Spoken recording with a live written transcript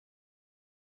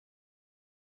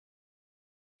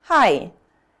Hi!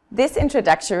 This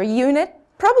introductory unit,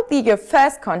 probably your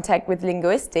first contact with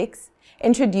linguistics,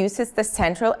 introduces the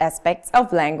central aspects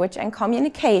of language and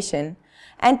communication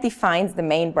and defines the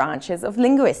main branches of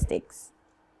linguistics.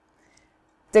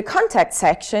 The contact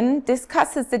section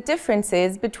discusses the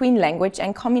differences between language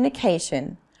and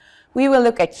communication. We will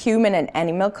look at human and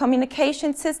animal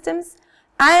communication systems,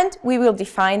 and we will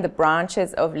define the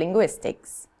branches of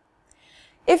linguistics.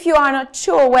 If you are not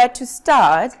sure where to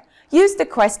start, use the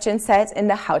question set in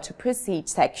the How to Proceed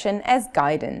section as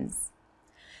guidance.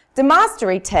 The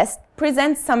mastery test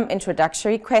presents some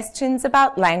introductory questions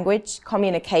about language,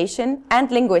 communication,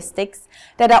 and linguistics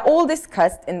that are all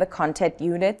discussed in the content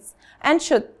units and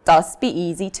should thus be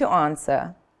easy to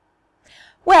answer.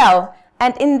 Well,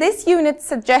 and in this unit's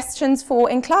suggestions for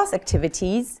in-class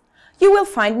activities, you will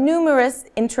find numerous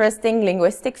interesting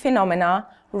linguistic phenomena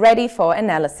ready for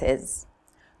analysis.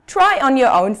 Try on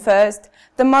your own first.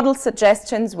 The model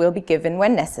suggestions will be given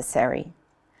when necessary.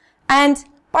 And,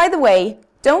 by the way,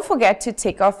 don't forget to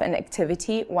tick off an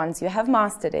activity once you have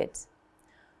mastered it.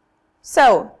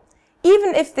 So,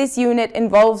 even if this unit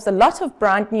involves a lot of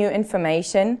brand new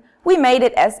information, we made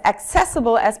it as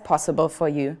accessible as possible for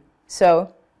you.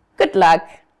 So, good luck!